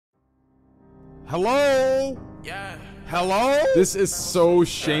Hello? Yeah. Hello? This is so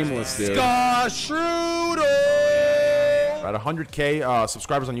shameless, dude. Scashrudo! At 100K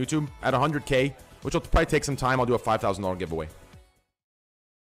subscribers on YouTube, at 100K, which will probably take some time, I'll do a $5,000 giveaway.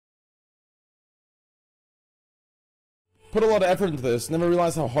 Put a lot of effort into this. Never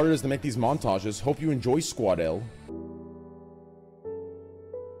realized how hard it is to make these montages. Hope you enjoy, Squad L.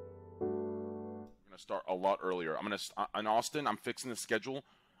 We're gonna start a lot earlier. In Austin, I'm fixing the schedule.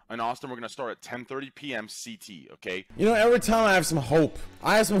 In Austin, we're gonna start at 10:30 p.m. CT, okay? You know, every time I have some hope.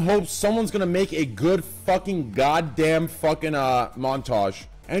 I have some hope someone's gonna make a good fucking goddamn fucking montage.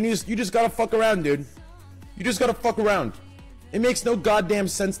 And you just gotta fuck around, dude. You just gotta fuck around. It makes no goddamn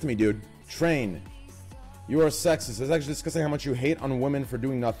sense to me, dude. Train. You are sexist. It's actually discussing how much you hate on women for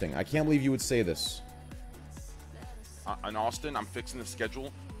doing nothing. I can't believe you would say this. In Austin, I'm fixing the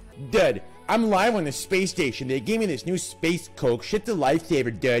schedule. Dud, I'm live on the space station. They gave me this new space coke. Shit's a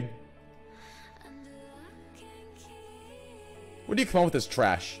lifesaver, dud. Where do you come up with this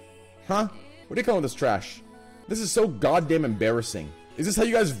trash? Huh? Where do you come up with this trash? This is so goddamn embarrassing. Is this how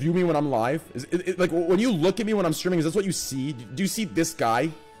you guys view me when I'm live? Like, when you look at me when I'm streaming, is this what you see? Do you see this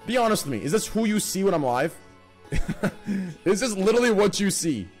guy? Be honest with me. Is this who you see when I'm live? Is this literally what you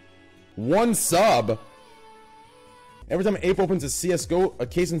see? One sub? Every time Ape opens a CSGO, a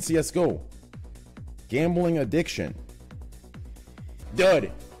case in CSGO. Gambling addiction. Dude,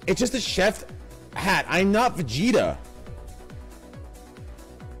 it's just a chef hat. I'm not Vegeta.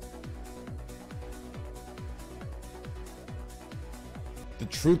 The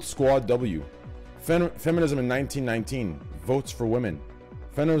Truth Squad W. Feminism in 1919. Votes for women.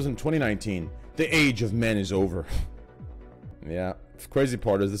 Feminism in 2019. The age of men is over. Yeah. The crazy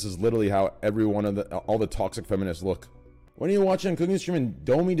part is this is literally how every one of all the toxic feminists look. When are you watching a cooking stream and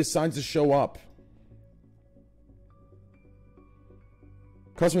Domi decides to show up?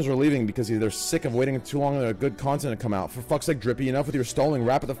 Customers are leaving because they're sick of waiting too long for their good content to come out. For fuck's sake, Drippy, enough with your stalling.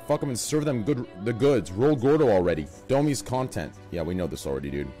 Wrap it the fuck up and serve them the goods. Roll Gordo already. Domi's content. Yeah, we know this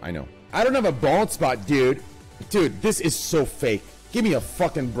already, dude. I know. I don't have a bald spot, dude. Dude, this is so fake. Give me a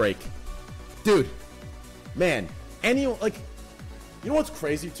fucking break. Dude. Man. You know what's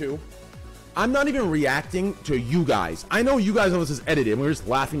crazy, too? I'm not even reacting to you guys. I know you guys know this is edited and we're just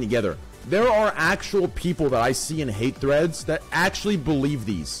laughing together. There are actual people that I see in hate threads that actually believe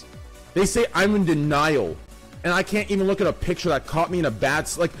these. They say I'm in denial. And I can't even look at a picture that caught me in a bad...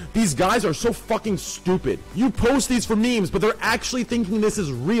 Like, these guys are so fucking stupid. You post these for memes, but they're actually thinking this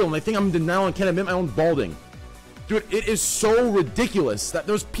is real. And they think I'm in denial and can't admit my own balding. Dude, it is so ridiculous that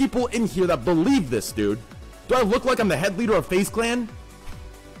there's people in here that believe this, dude. Do I look like I'm the head leader of FaZe Clan?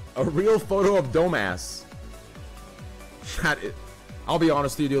 A real photo of Domass. I'll be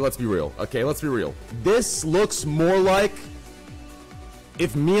honest with you, dude. Let's be real. Okay, let's be real. This looks more like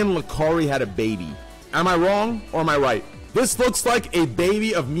if me and Lakari had a baby. Am I wrong or am I right? This looks like a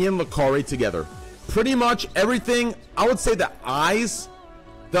baby of me and Lakari together. Pretty much everything. I would say the eyes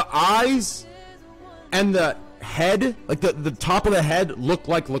and the head, like the top of the head look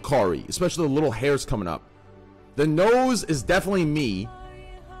like Lakari, especially the little hairs coming up. The nose is definitely me.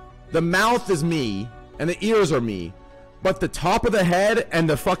 The mouth is me, and the ears are me. But the top of the head and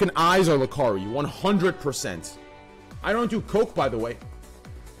the fucking eyes are Lakari, 100%. I don't do coke, by the way.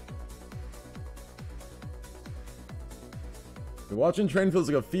 Watching Train feels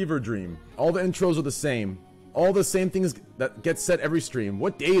like a fever dream. All the intros are the same. All the same things that get said every stream.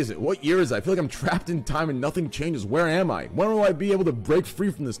 What day is it? What year is it? I feel like I'm trapped in time and nothing changes. Where am I? When will I be able to break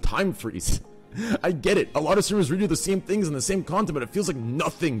free from this time freeze? I get it. A lot of streamers redo the same things and the same content, but it feels like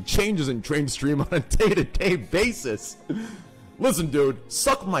nothing changes in Train stream on a day-to-day basis. Listen, dude,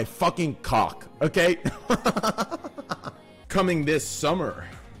 suck my fucking cock, okay? Coming this summer.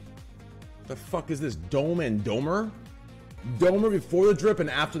 The fuck is this? Dome and Domer? Domer before the drip and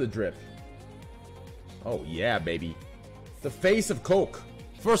after the drip. Oh yeah, baby. The face of coke.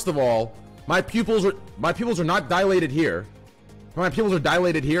 First of all, my pupils are not dilated here. My pupils are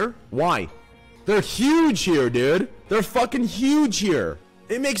dilated here. Why? They're huge here, dude. They're fucking huge here.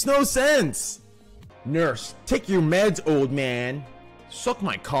 It makes no sense. Nurse, take your meds, old man. Suck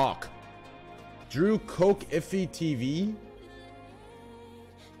my cock. Drew Coke Iffy TV.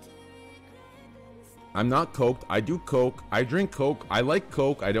 I'm not coked. I do coke. I drink coke. I like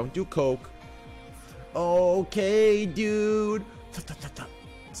coke. I don't do coke. Okay, dude.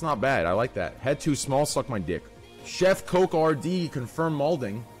 It's not bad. I like that. Head too small. Suck my dick. Chef Coke RD confirm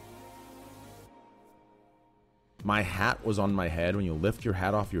molding. My hat was on my head. When you lift your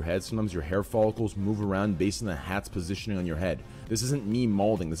hat off your head, sometimes your hair follicles move around based on the hat's positioning on your head. This isn't me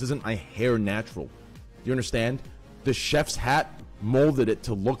molding. This isn't my hair natural. Do you understand? The chef's hat molded it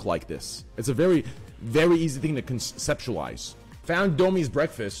to look like this. It's a very, very easy thing to conceptualize. Found Domi's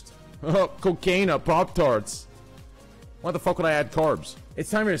breakfast. Cocaine, Pop-Tarts. Why the fuck would I add carbs?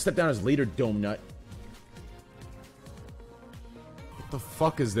 It's time for me to step down as leader, Dome Nut. What the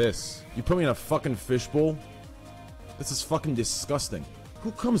fuck is this? You put me in a fucking fishbowl? This is fucking disgusting.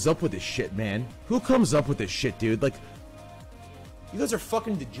 Who comes up with this shit, man? Who comes up with this shit, dude? Like, you guys are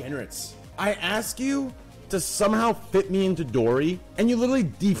fucking degenerates. I ask you to somehow fit me into Dory, and you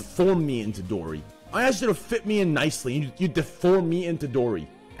literally deform me into Dory. I asked you to fit me in nicely, and you deform me into Dory.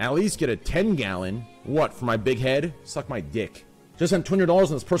 At least get a 10-gallon. What, for my big head? Suck my dick. Just sent $200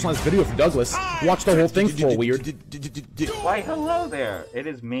 on this personalized video for Douglas. Watch the whole thing for weird. Why, hello there. It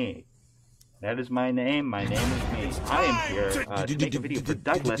is me. That is my name. My name is me. I am here to make a video for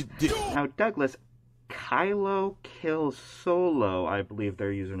Douglas. Now, Douglas, Kylo Kill Solo, I believe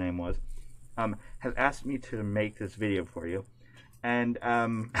their username was, has asked me to make this video for you. And,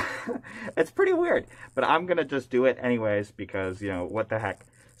 it's pretty weird. But I'm gonna just do it anyways because, you know, what the heck.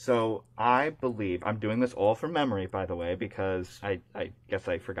 So, I believe, I'm doing this all from memory, by the way, because I guess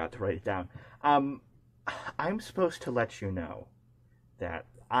I forgot to write it down. I'm supposed to let you know that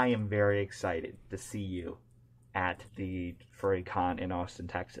I am very excited to see you at the Furry Con in Austin,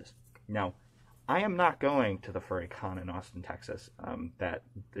 Texas. Now, I am not going to the Furry Con in Austin, Texas, that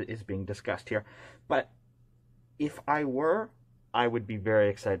is being discussed here, but if I were, I would be very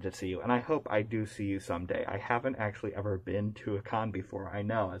excited to see you, and I hope I do see you someday. I haven't actually ever been to a con before. I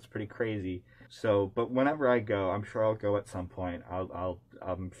know, it's pretty crazy. So, but whenever I go, I'm sure I'll go at some point.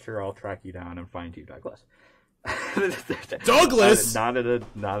 I'm sure I'll track you down and find you, Douglas. Douglas? Not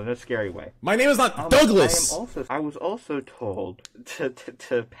in a scary way. My name is not Douglas. I was also told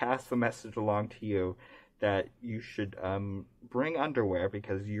to pass the message along to you that you should bring underwear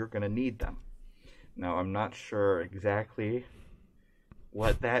because you're gonna need them. Now, I'm not sure exactly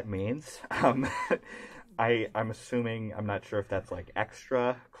what that means. I'm assuming, I'm not sure if that's like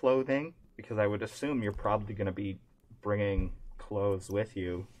extra clothing, because I would assume you're probably going to be bringing clothes with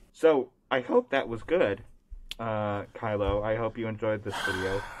you. So, I hope that was good, Kylo. I hope you enjoyed this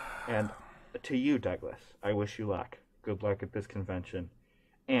video. And to you, Douglas, I wish you luck. Good luck at this convention.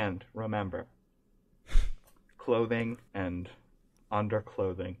 And remember, clothing and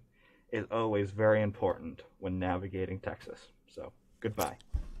underclothing is always very important when navigating Texas. So, goodbye,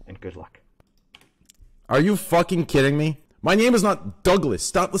 and good luck. Are you fucking kidding me? My name is not Douglas.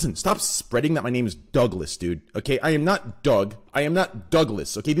 Stop spreading that my name is Douglas, dude. Okay, I am not Doug. I am not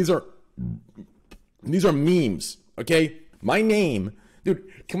Douglas. Okay, these are memes. Okay, my name, dude.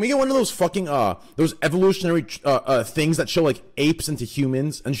 Can we get one of those fucking those evolutionary things that show like apes into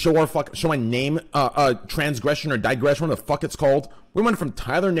humans and show my name transgression or digression, what the fuck it's called? We went from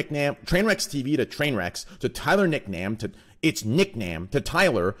Tyler Nicknam, Trainwreckstv to Trainwrecks to Tyler Nicknam to its nickname to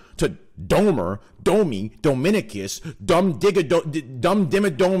Tyler to Domer, Domi, Dominicus, Dumb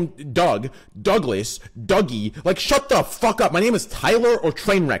Dimmadome Doug, Douglas, Dougie. Like, shut the fuck up. My name is Tyler or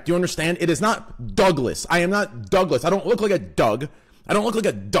Trainwreck. Do you understand? It is not Douglas. I am not Douglas. I don't look like a Doug. I don't look like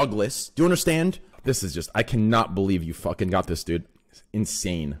a Douglas. Do you understand? This is just, I cannot believe you fucking got this, dude. It's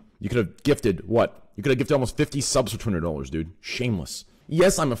insane. You could have gifted, what? You could have gifted almost 50 subs for $200, dude. Shameless.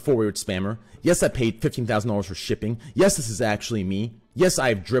 Yes, I'm a forward spammer. Yes, I paid $15,000 for shipping. Yes, this is actually me. Yes, I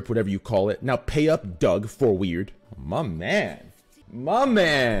have drip, whatever you call it. Now pay up, Doug, for weird. My man. My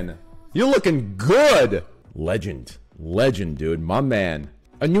man. You're looking good. Legend. Legend, dude. My man.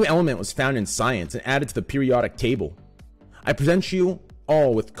 A new element was found in science and added to the periodic table. I present you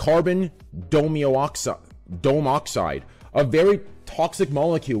all with carbon dome oxide, a very toxic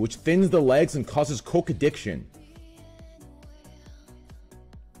molecule which thins the legs and causes coke addiction.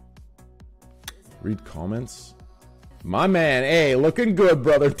 Read comments. My man, hey, looking good,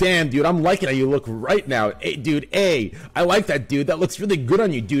 brother. Damn, dude, I'm liking how you look right now. Hey, dude, hey, I like that, dude. That looks really good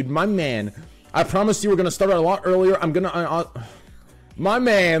on you, dude. My man, I promised you we're gonna start a lot earlier. I'm gonna, my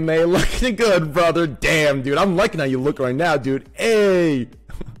man, looking good, brother. Damn, dude, I'm liking how you look right now, dude. Hey.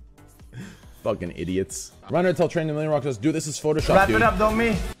 Fucking idiots. Run until Train a Million Rock says, dude, this is Photoshop, Wrap dude. it up, don't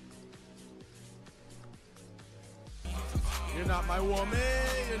me. You're not my woman.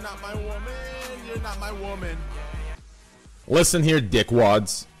 You're not my woman. You're not my woman. Listen here,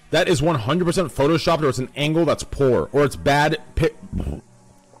 dickwads. That is 100% photoshopped, or it's an angle that's poor, or it's bad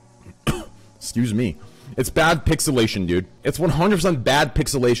excuse me. It's bad pixelation, dude. It's 100% bad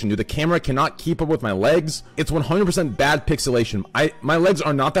pixelation, dude. The camera cannot keep up with my legs. It's 100% bad pixelation. My legs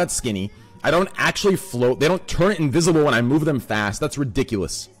are not that skinny. I don't actually float. They don't turn invisible when I move them fast. That's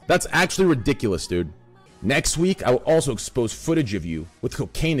ridiculous. That's actually ridiculous, dude. Next week, I will also expose footage of you with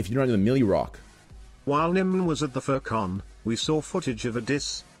cocaine if you don't know the Millie Rock. While Nim was at the FurCon, we saw footage of a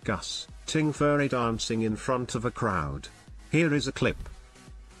disgusting furry dancing in front of a crowd. Here is a clip.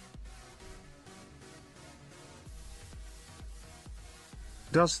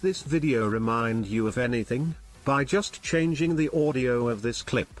 Does this video remind you of anything? By just changing the audio of this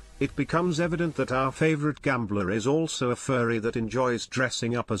clip, it becomes evident that our favorite gambler is also a furry that enjoys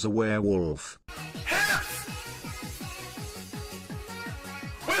dressing up as a werewolf. Hips!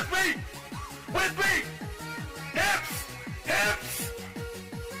 With me! With me! Hips! Hips!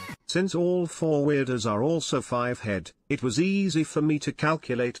 Since all four weirders are also 5-head, it was easy for me to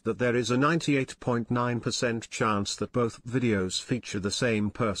calculate that there is a 98.9% chance that both videos feature the same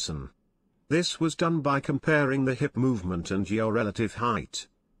person. This was done by comparing the hip movement and your relative height.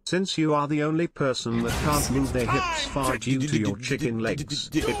 Since you are the only person that can't move their hips far due to your chicken legs,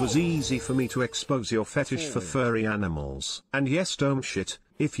 it was easy for me to expose your fetish for furry animals. And yes, don't shit,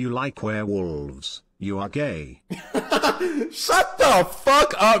 if you like werewolves, you are gay. Shut the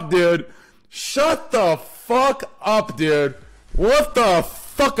fuck up, dude. Shut the fuck up, dude. What the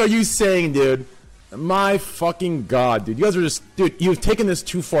fuck are you saying, dude? My fucking god, dude. You guys are just... Dude, you've taken this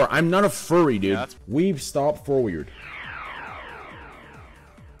too far. I'm not a furry, dude. Yeah. We've stopped for weird.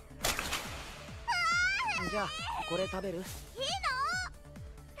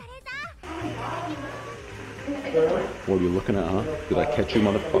 What are you looking at, huh? Did I catch you,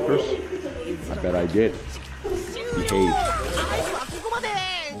 motherfuckers? I bet I did. Behave.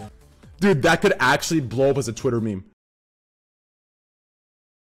 Dude, that could actually blow up as a Twitter meme.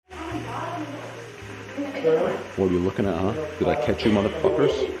 What are you looking at, huh? Did I catch you,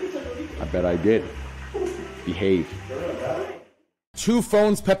 motherfuckers? I bet I did. Behave. 2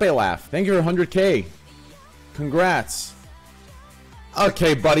 phones, Pepe laugh. Thank you for 100K. Congrats.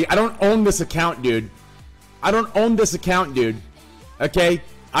 Okay, buddy. I don't own this account, dude. I don't own this account, dude. Okay?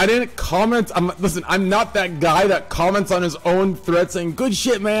 I didn't comment. Listen, I'm not that guy that comments on his own thread saying, good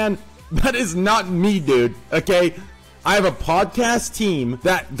shit, man. That is not me, dude. Okay? I have a podcast team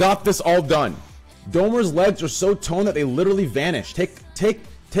that got this all done. Domer's legs are so toned that they literally vanish.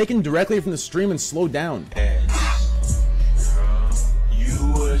 Taken directly from the stream and slow down.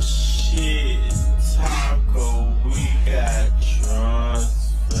 You a shit taco, we got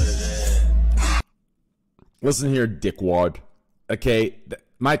trust for that. Listen here, dickwad. Okay,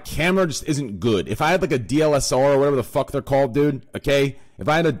 my camera just isn't good. If I had like a DLSR or whatever the fuck they're called, dude, okay? If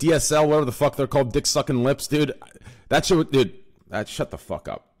I had a DSL, whatever the fuck they're called, dick sucking lips, dude, that shit would, dude, shut the fuck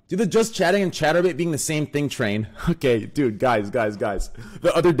up. Dude, the just chatting and chatterbait being the same thing train. Okay, dude, guys.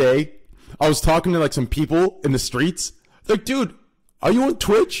 The other day, I was talking to like some people in the streets. They're like, dude, are you on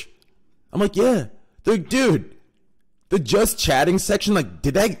Twitch? I'm like, yeah. They're like, dude, the just chatting section, like,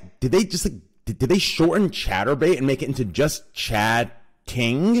 did they shorten chatterbait and make it into just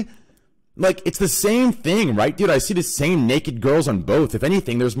chatting? Like, it's the same thing, right, dude? I see the same naked girls on both. If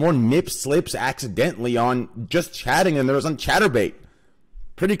anything, there's more nip slips accidentally on just chatting than there was on chatterbait.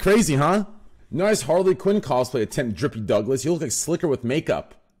 Pretty crazy, huh? Nice Harley Quinn cosplay attempt, Drippy Douglas. You look like Slicker with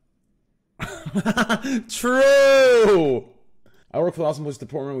makeup. True! I work for the Austin Police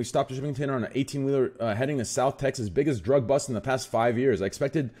Department. We stopped a shipping container on an 18-wheeler heading to South Texas. Biggest drug bust in the past 5 years. I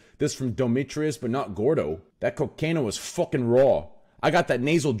expected this from Demetrius, but not Gordo. That cocaine was fucking raw. I got that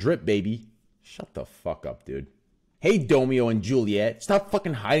nasal drip, baby. Shut the fuck up, dude. Hey, Domio and Juliet. Stop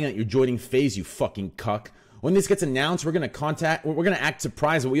fucking hiding that you're joining FaZe, you fucking cuck. When this gets announced, we're gonna act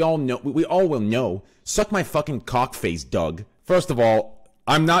surprised, but we all will know. Suck my fucking cock face, Doug. First of all,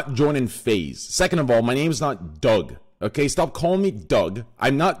 I'm not joining FaZe. Second of all, my name's not Doug. Okay, stop calling me Doug.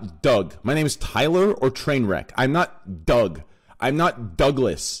 I'm not Doug. My name is Tyler or Trainwreck. I'm not Doug. I'm not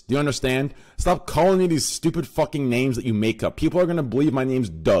Douglas. Do you understand? Stop calling me these stupid fucking names that you make up. People are gonna believe my name's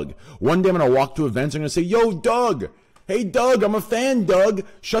Doug. One day I'm gonna walk to events and I'm gonna say, yo, Doug. Hey, Doug, I'm a fan, Doug.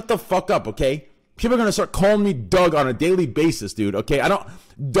 Shut the fuck up, okay? People are gonna start calling me Doug on a daily basis, dude, okay?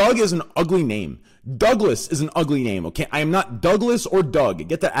 Doug is an ugly name. Douglas is an ugly name, okay? I am not Douglas or Doug.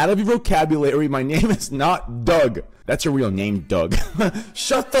 Get that out of your vocabulary. My name is not Doug. That's your real name, Doug.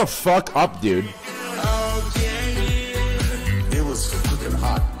 Shut the fuck up, dude. Okay. It was fucking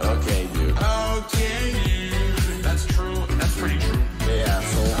hot. Okay, dude. Okay. That's true. That's pretty true. Yeah,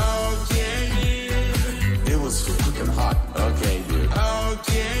 so. Okay. It was fucking hot.